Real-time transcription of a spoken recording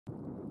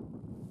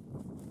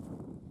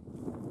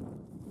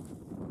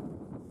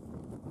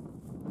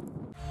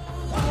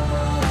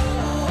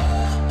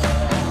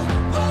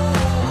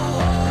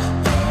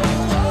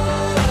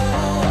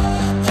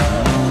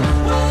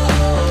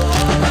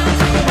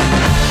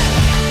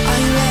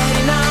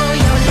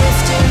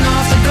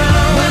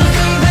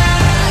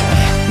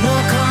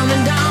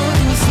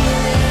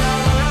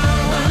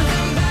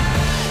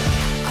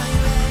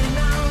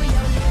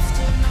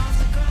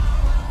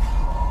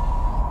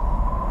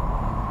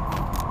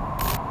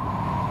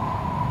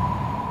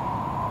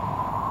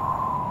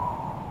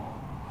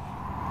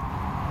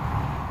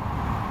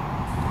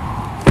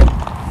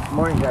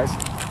morning, guys.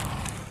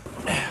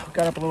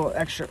 Got up a little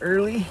extra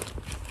early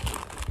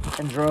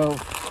and drove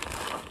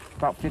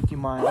about 50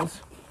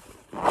 miles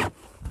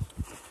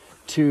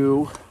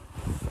to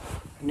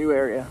a new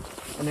area,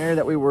 an area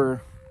that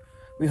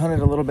we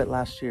hunted a little bit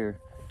last year.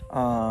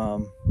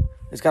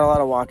 It's got a lot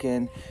of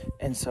walk-in,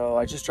 and so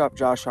I just dropped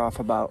Josh off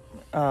about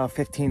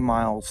 15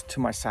 miles to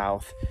my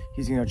south.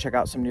 He's gonna check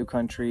out some new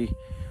country.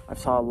 I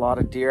saw a lot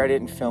of deer. I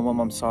didn't film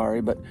them, I'm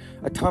sorry, but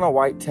a ton of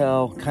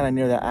whitetail kind of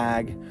near the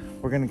ag.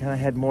 We're gonna kind of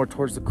head more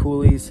towards the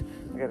coulees.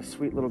 I got a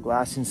sweet little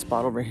glassing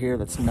spot over here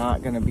that's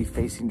not gonna be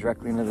facing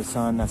directly into the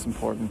sun. That's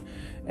important.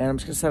 And I'm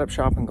just gonna set up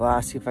shop in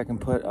glass, see if I can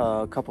put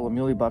a couple of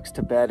muley bucks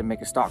to bed and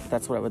make a stalk.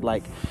 That's what I would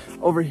like.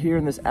 Over here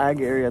in this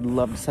ag area, I'd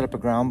love to set up a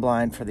ground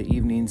blind for the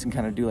evenings and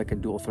kind of do like a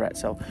dual threat.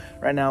 So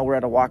right now we're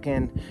at a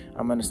walk-in.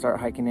 I'm gonna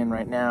start hiking in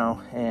right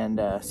now and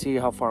see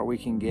how far we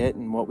can get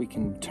and what we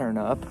can turn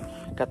up.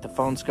 Got the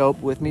phone scope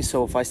with me,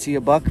 so if I see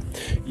a buck,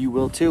 you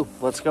will too.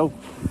 Let's go.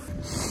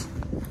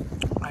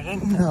 I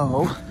didn't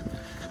know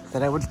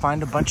that I would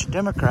find a bunch of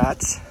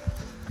Democrats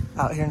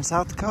out here in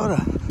South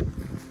Dakota.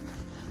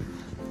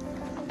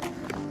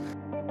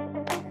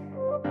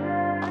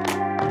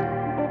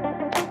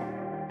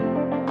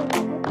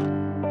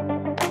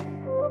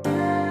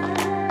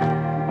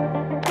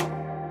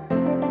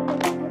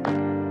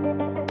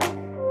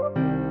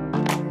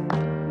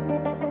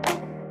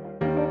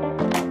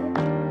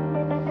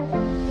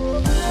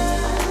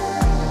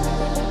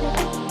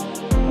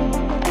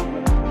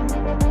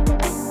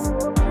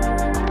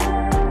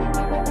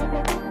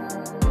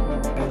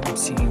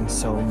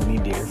 So many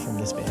deer from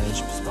this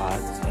vantage spot,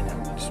 and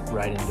I'm just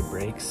right into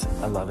breaks.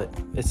 I love it.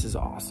 This is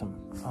awesome.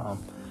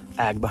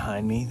 Ag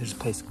behind me, there's a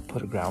place to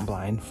put a ground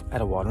blind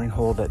at a watering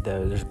hole that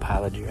there's a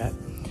pile of deer at.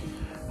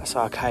 I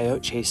saw a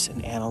coyote chase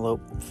an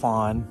antelope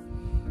fawn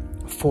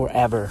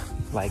forever.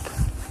 Like,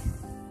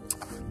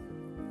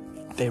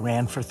 they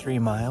ran for 3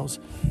 miles,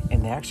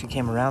 and they actually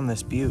came around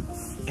this butte,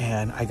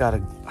 and I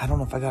don't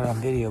know if I got it on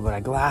video, but I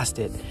glassed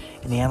it,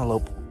 and the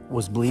antelope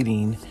was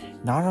bleeding,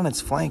 not on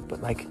its flank,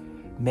 but like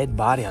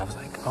mid-body. I was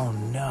like, oh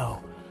no.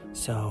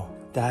 So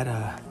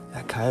that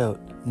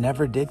coyote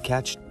never did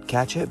catch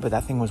it, but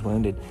that thing was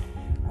wounded.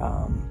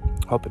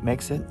 Hope it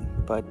makes it,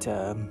 but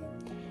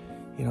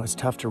you know, it's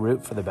tough to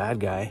root for the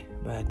bad guy,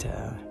 but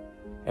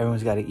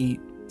everyone's got to eat.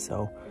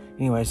 So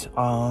anyways,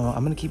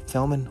 I'm gonna keep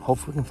filming.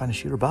 Hopefully we can find a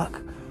shooter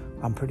buck.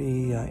 I'm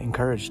pretty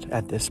encouraged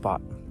at this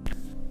spot.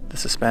 The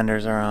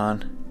suspenders are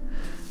on.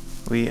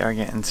 We are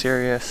getting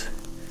serious,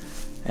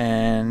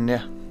 and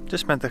yeah,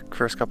 just spent the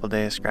first couple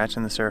days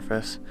scratching the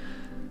surface,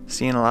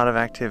 seeing a lot of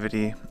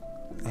activity,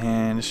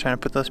 and just trying to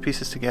put those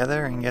pieces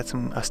together and get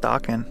a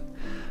stalk in.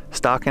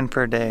 Stalk in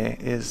per day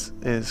is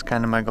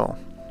kind of my goal.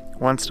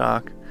 1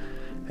 stalk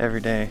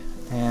every day,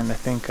 and I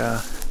think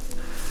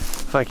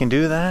if I can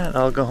do that,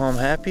 I'll go home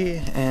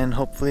happy and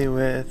hopefully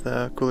with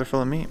a cooler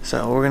full of meat.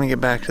 So we're gonna get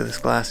back to this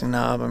glassing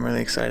knob I'm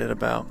really excited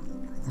about.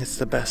 It's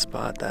the best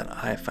spot that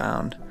I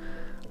found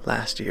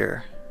last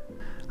year.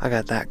 I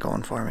got that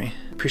going for me.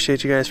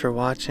 Appreciate you guys for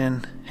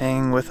watching,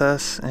 hanging with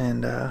us,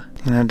 and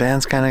you know,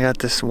 Dan's kind of got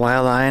this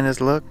wild eye in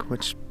his look,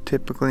 which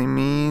typically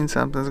means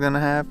something's gonna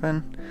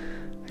happen.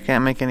 I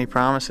can't make any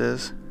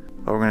promises,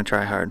 but we're gonna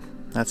try hard.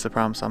 That's the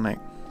promise I'll make.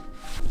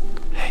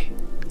 Hey,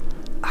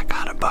 I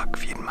got a buck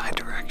feeding my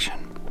direction.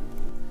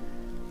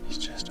 He's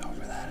just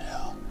over that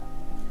hill,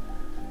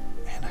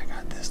 and I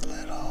got this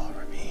little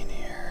ravine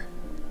here,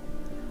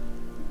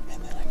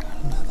 and then I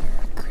got another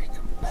creek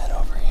bed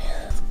over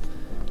here.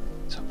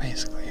 So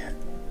basically,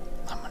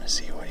 I'm gonna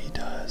see what he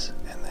does,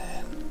 and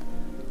then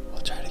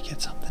we'll try to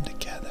get something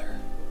together.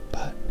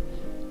 But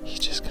he's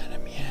just kind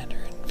of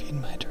meandering, feeding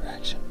my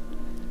direction.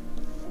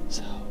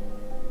 So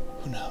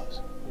who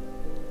knows?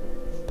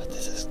 But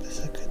this is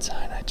a good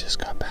sign. I just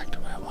got back to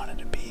where I wanted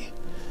to be.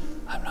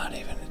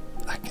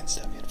 I can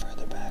still get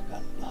further back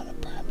on a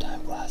prime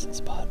time glassing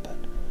spot, but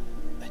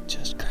I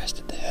just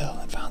crested the hill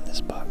and found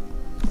this buck.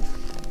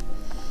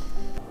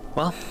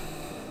 Well,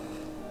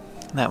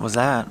 that was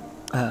that.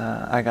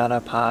 I got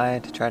up high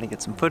to try to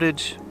get some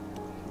footage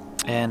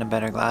and a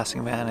better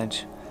glassing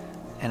vantage,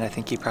 and I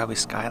think he probably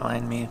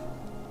skylined me,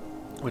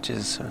 which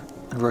is a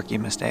rookie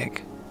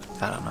mistake.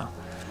 I don't know.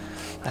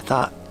 I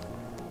thought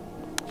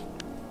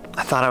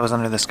I was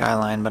under the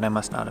skyline, but I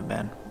must not have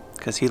been,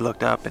 because he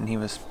looked up and he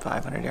was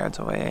 500 yards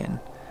away, and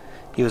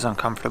he was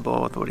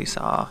uncomfortable with what he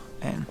saw,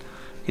 and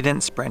he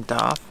didn't sprint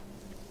off,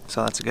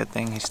 so that's a good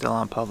thing. He's still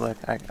on public.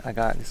 I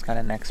got this kind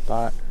of next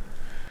spot.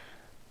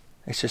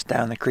 It's just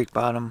down the creek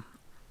bottom.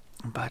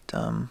 But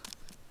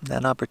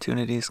that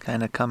opportunities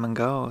kind of come and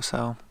go,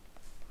 so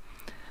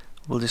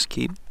we'll just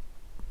keep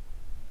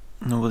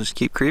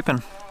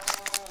creeping.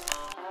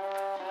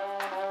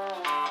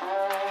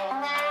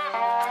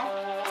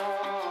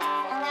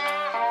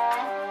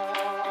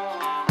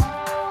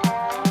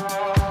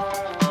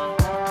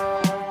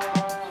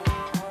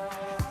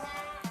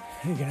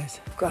 Hey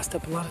guys, I've glassed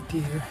up a lot of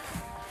deer.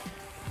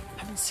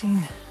 Haven't seen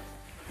 1,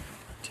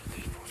 2,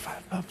 3, 4,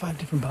 5, about 5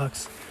 different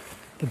bucks.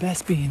 The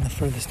best being the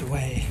furthest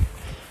away.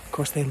 Of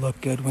course, they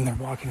look good when they're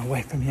walking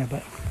away from you,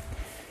 but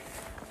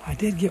I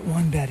did get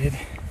one bedded.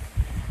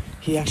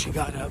 He actually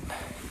got up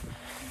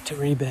to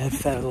rebed,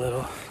 fed a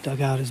little,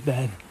 dug out his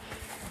bed,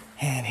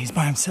 and he's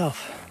by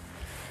himself.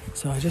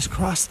 So I just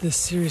crossed this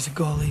series of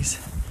gullies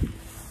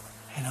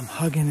and I'm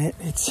hugging it.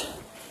 It's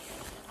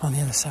on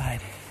the other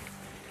side.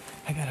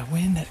 I got a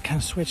wind that kind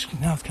of switched.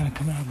 Now it's kind of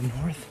coming out of the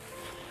north,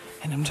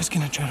 and I'm just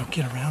gonna try to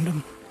get around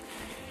him.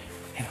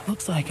 And it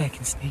looks like I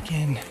can sneak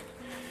in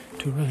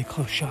to a really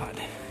close shot.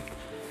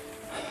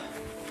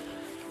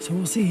 So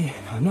we'll see.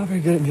 I'm not very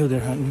good at mule deer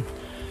hunting,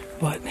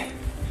 but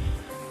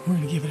we're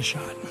gonna give it a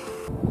shot.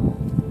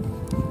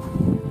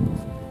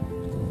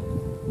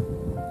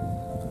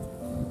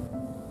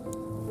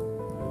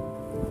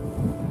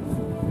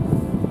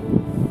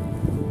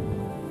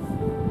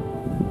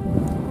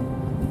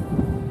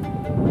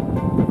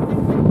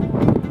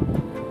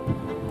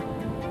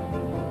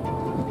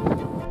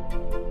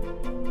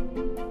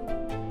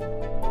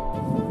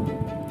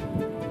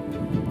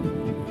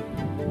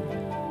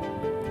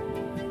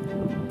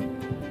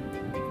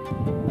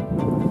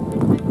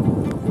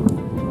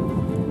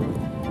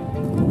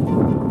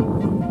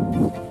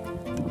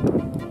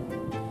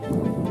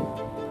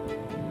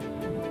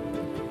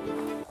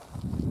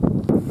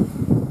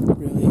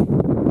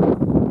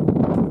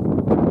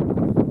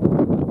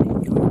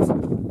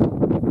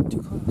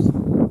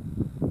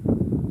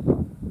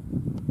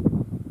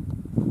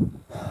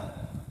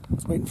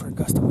 Waiting for a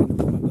gust of wind to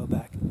pull my bow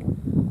back.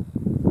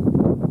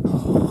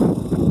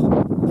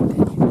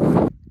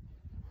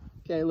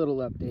 Okay, a little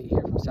update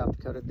here from South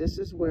Dakota. This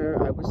is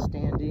where I was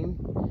standing.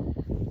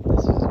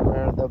 This is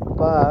where the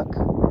buck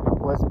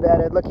was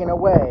bedded looking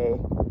away.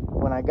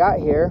 When I got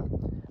here,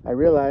 I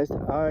realized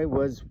I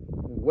was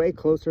way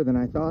closer than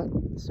I thought.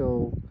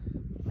 So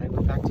I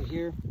went back to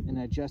here and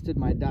adjusted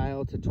my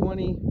dial to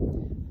 20,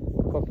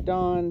 hooked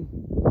on,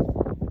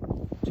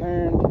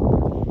 turned,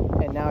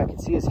 and now I could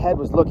see his head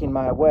was looking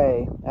my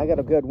way. I got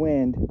a good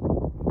wind,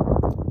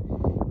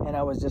 and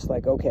I was just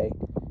like, okay,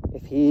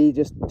 if he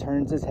just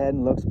turns his head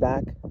and looks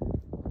back,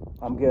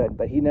 I'm good.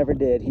 But he never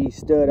did. He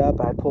stood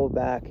up, I pulled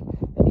back,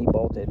 and he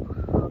bolted.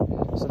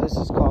 So this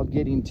is called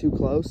getting too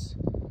close.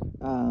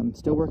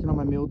 Still working on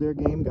my mule deer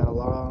game. Got a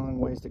long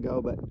ways to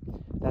go, but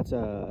that's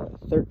a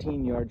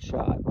 13-yard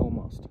shot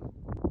almost.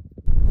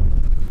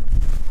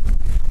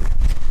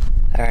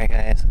 All right,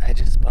 guys, I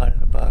just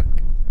spotted a buck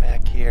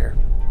back here.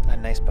 A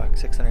nice buck,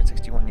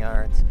 661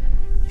 yards.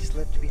 He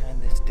slipped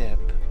behind this dip,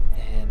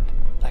 and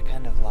I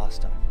kind of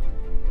lost him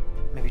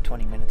maybe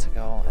 20 minutes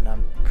ago, and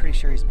I'm pretty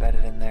sure he's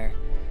bedded in there.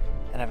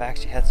 And I've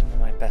actually had some of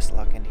my best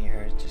luck in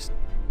here. Just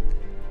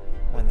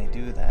when they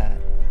do that,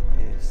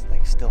 is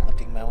like still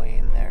hunting my way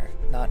in there,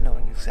 not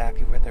knowing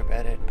exactly where they're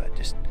bedded, but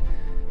just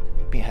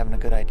having a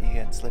good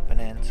idea and slipping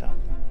in. So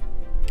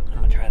I'm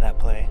gonna try that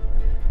play,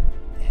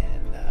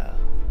 and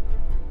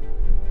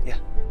yeah,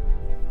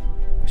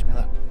 wish me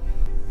luck.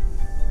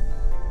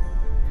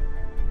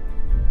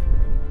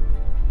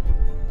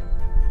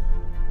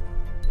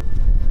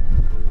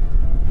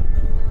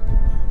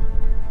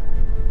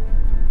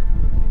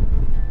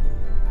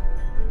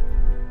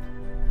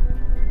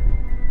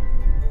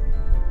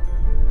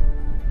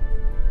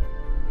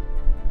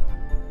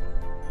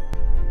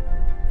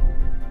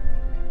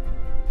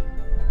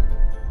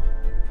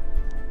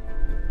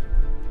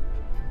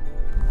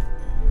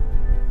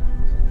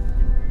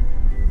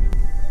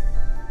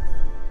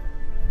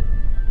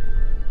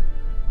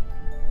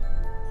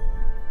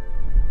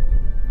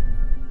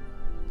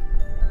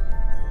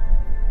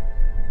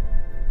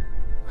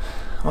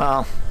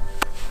 Well,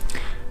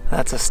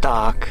 that's a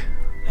stock.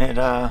 I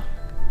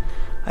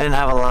didn't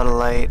have a lot of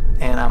light,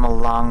 and I'm a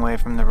long way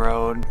from the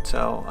road,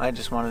 so I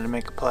just wanted to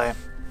make a play.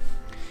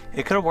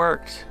 It could have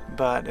worked,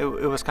 but it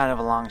was kind of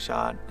a long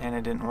shot, and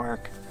it didn't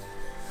work.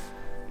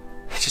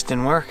 It just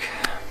didn't work.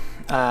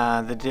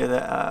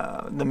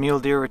 The mule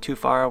deer were too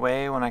far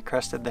away when I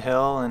crested the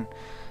hill, and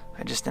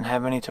I just didn't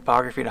have any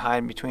topography to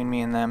hide between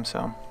me and them.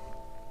 So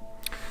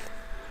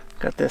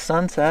got this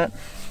sunset.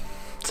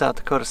 South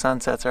Dakota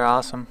sunsets are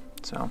awesome.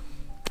 So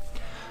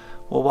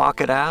we'll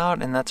walk it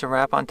out, and that's a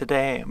wrap on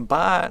today.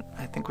 But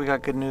I think we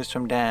got good news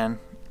from Dan.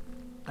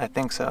 I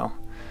think so.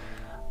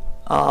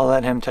 I'll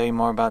let him tell you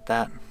more about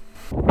that.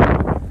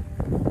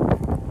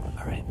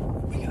 Alright,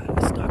 we got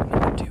a stock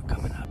number 2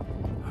 coming up.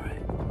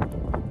 Alright.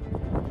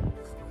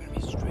 We're gonna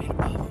be straight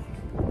above him.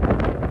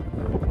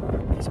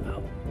 He's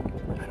about,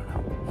 I don't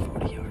know,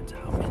 40 yards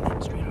out, and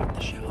then straight off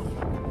the shelf.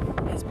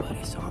 His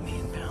buddy saw me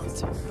and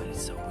bounced, but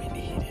it's so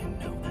windy he didn't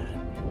know that.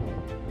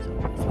 So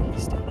hopefully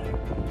he's still there.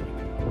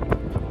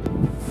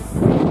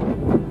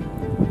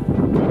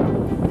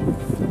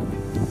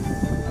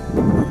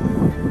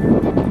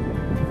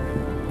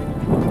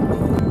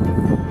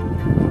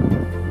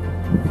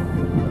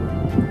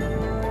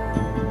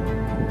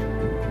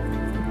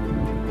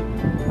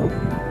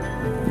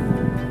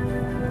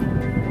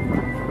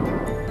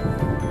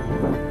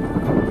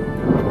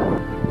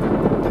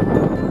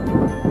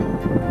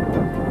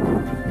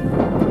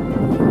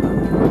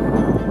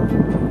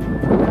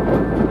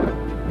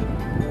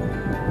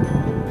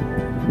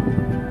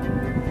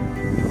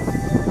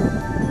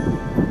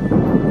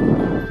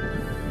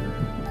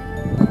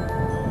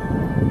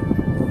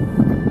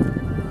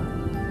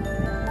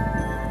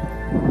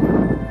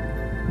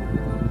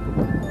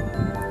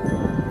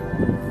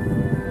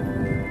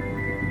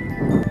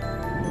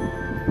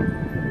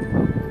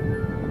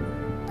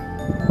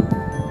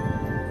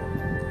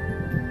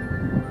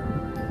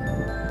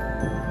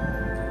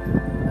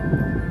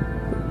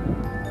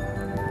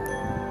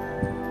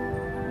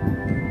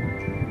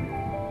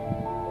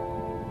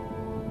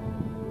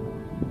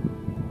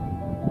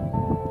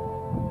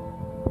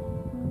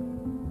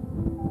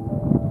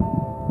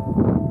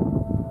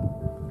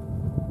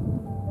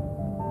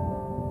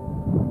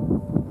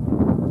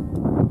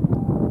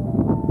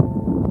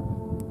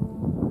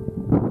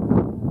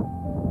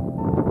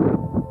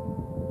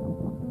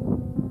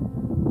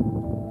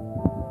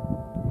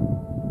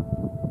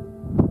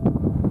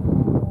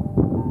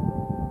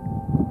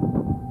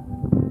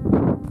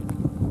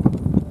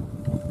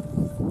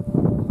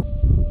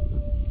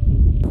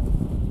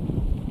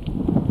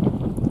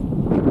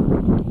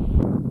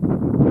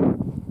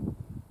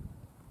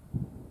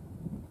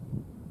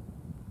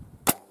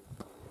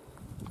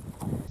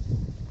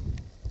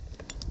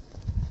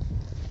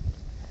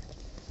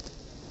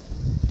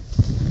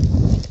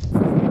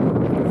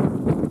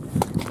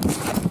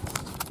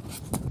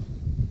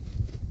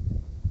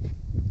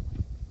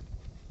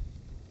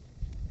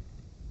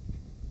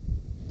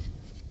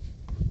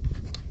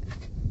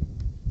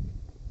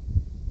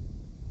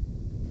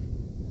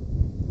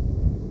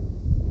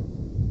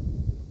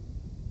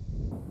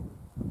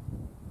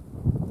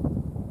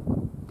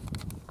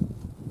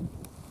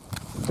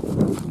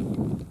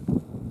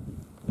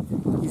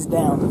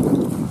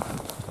 down.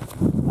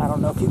 I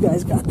don't know if you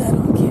guys got that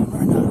on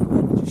camera or not,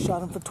 but I just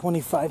shot him for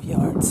 25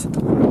 yards.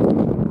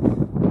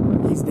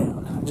 He's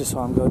down. I just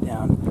saw him go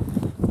down.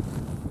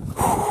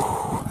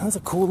 That's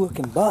a cool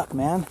looking buck,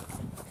 man.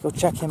 Go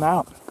check him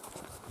out.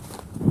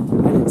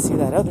 I didn't see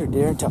that other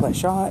deer until I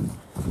shot.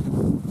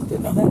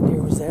 Didn't know that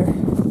deer was there.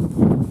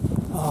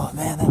 Oh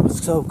man, that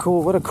was so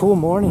cool. What a cool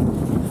morning.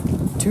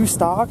 2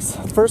 stalks.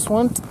 First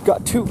one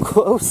got too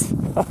close.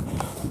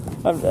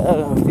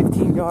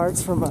 15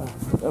 yards from a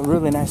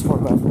really nice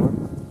 4x4.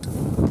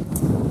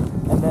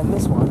 And then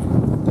this one.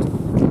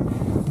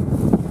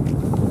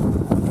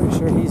 I'm pretty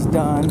sure he's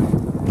done.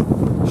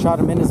 Shot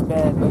him in his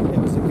bed, but it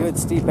was a good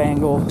steep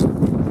angle.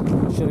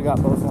 Should have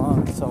got both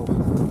long. So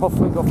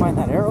hopefully go find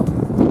that arrow.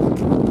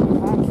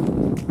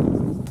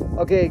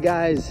 Okay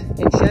guys,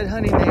 in shed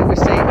hunting we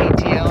say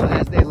ATL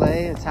as they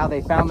lay. It's how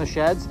they found the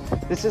sheds.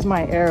 This is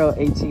my arrow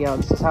ATL.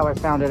 This is how I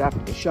found it after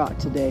the shot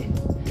today.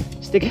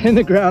 Stick it in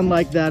the ground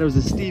like that. It was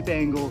a steep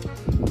angle.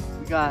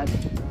 We got, I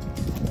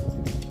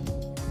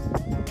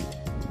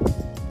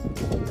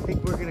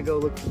think we're gonna go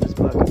look for this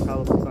buck and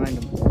probably find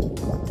him.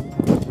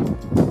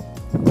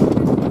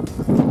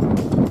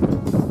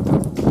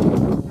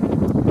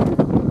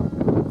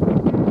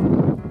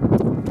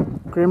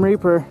 Grim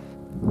Reaper,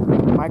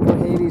 Micro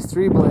Hades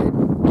 3-blade.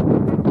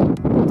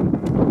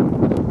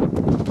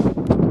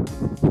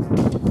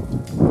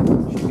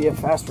 Should be a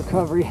fast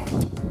recovery.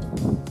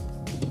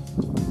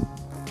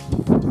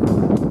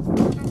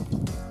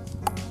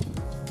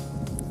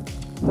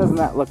 Doesn't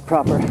that look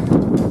proper?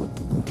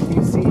 You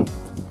can see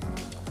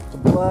the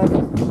blood.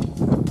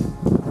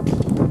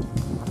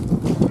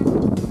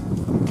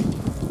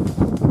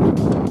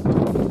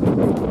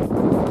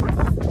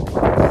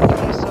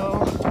 Okay,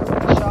 so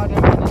I shot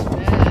him in his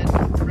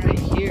bed right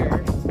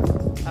here.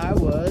 I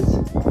was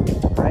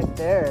right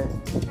there,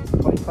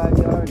 25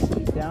 yards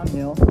deep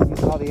downhill. You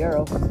saw the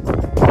arrow.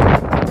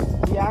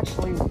 He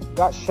actually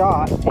got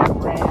shot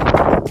and ran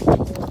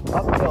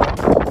uphill.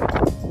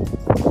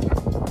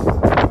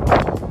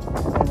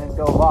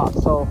 Off.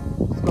 So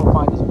let's go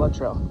find this blood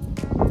trail.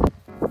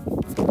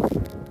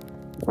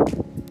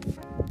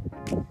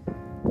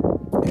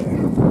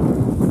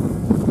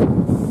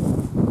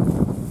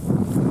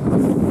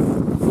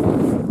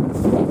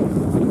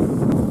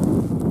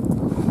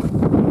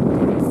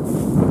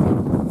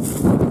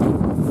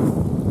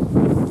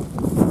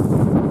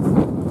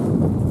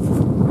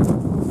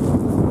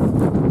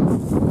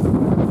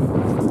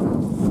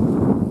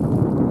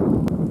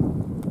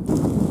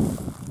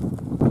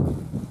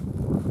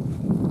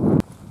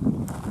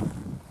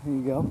 Here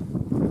you go.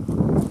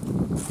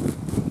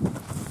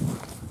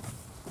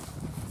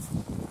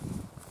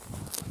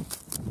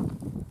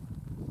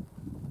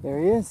 There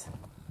he is.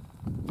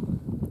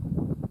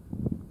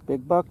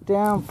 Big buck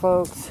down,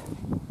 folks.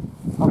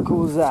 How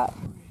cool is that?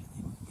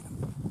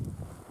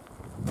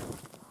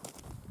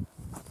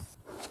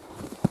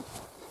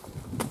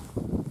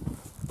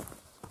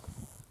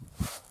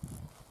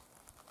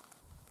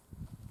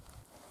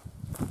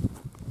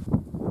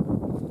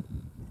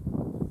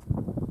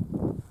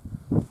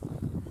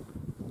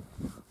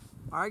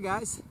 Alright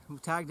guys, I'm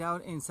tagged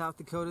out in South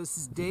Dakota. This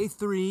is day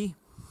 3.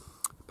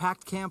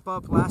 Packed camp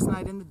up last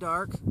night in the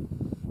dark.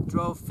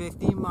 Drove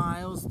 50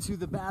 miles to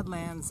the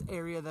Badlands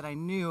area that I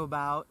knew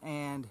about,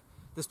 and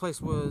this place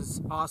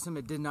was awesome.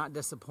 It did not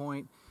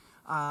disappoint.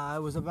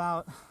 It was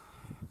about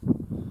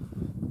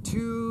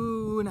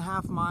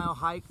 2.5 mile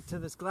hike to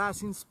this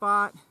glassing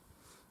spot.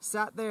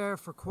 Sat there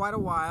for quite a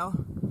while.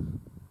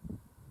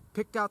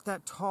 Picked out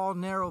that tall,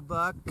 narrow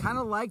buck. Kind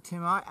of liked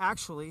him,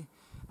 actually,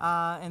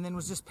 and then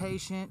was just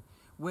patient.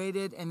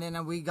 Waited, and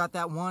then we got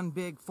that one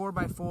big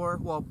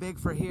 4x4, well, big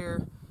for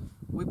here.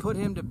 We put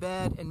him to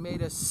bed and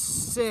made a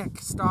sick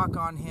stalk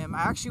on him.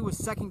 I actually was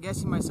second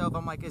guessing myself.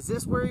 I'm like, is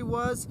this where he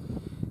was?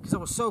 Because I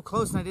was so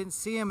close and I didn't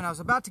see him, and I was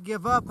about to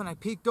give up, and I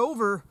peeked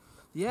over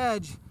the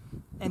edge,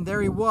 and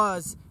there he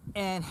was.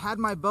 And had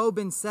my bow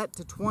been set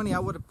to 20, I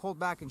would have pulled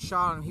back and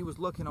shot him. He was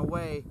looking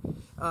away,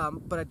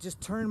 but I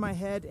just turned my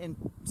head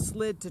and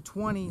slid to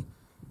 20.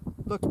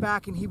 Looked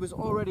back and he was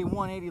already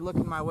 180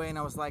 looking my way, and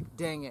I was like,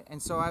 dang it.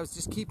 And so I was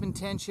just keeping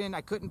tension.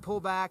 I couldn't pull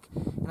back,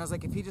 and I was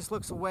like, if he just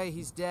looks away,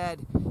 he's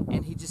dead.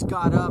 And he just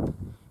got up,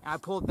 and I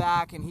pulled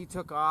back, and he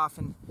took off,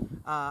 and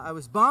I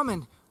was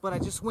bumming, but I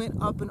just went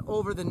up and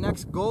over the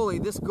next gully.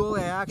 This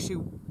gully I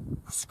actually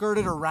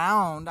skirted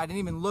around. I didn't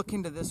even look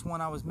into this one.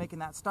 I was making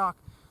that stalk.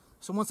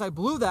 So once I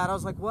blew that, I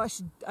was like, well,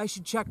 I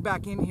should check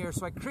back in here.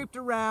 So I creeped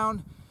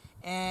around,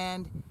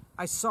 and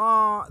I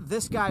saw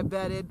this guy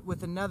bedded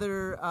with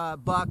another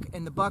buck,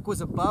 and the buck was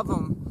above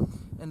him,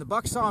 and the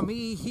buck saw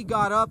me. He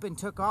got up and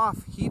took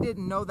off. He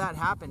didn't know that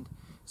happened,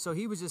 so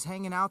he was just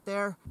hanging out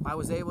there. I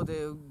was able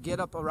to get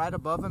up right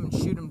above him and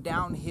shoot him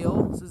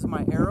downhill. This is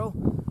my arrow,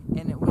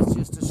 and it was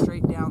just a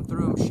straight down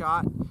through him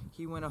shot.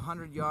 He went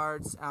 100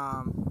 yards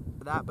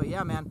for that. But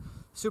yeah, man,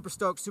 super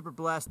stoked, super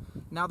blessed.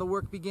 Now the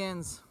work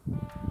begins.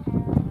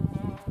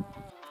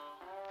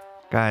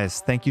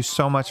 Guys, thank you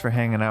so much for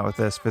hanging out with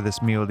us for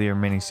this Mule Deer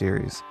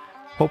mini-series.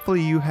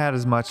 Hopefully you had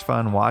as much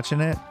fun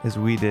watching it as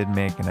we did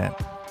making it.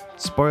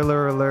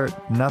 Spoiler alert,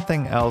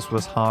 nothing else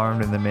was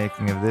harmed in the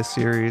making of this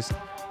series,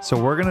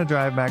 so we're gonna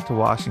drive back to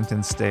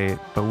Washington State,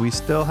 but we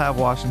still have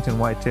Washington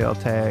whitetail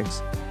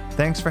tags.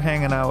 Thanks for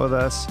hanging out with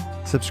us.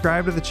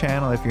 Subscribe to the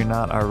channel if you're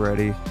not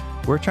already.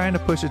 We're trying to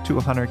push it to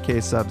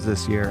 100K subs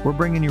this year. We're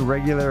bringing you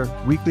regular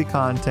weekly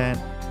content.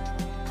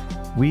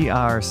 We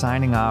are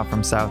signing off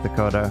from South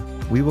Dakota.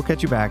 We will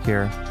catch you back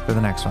here for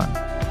the next one.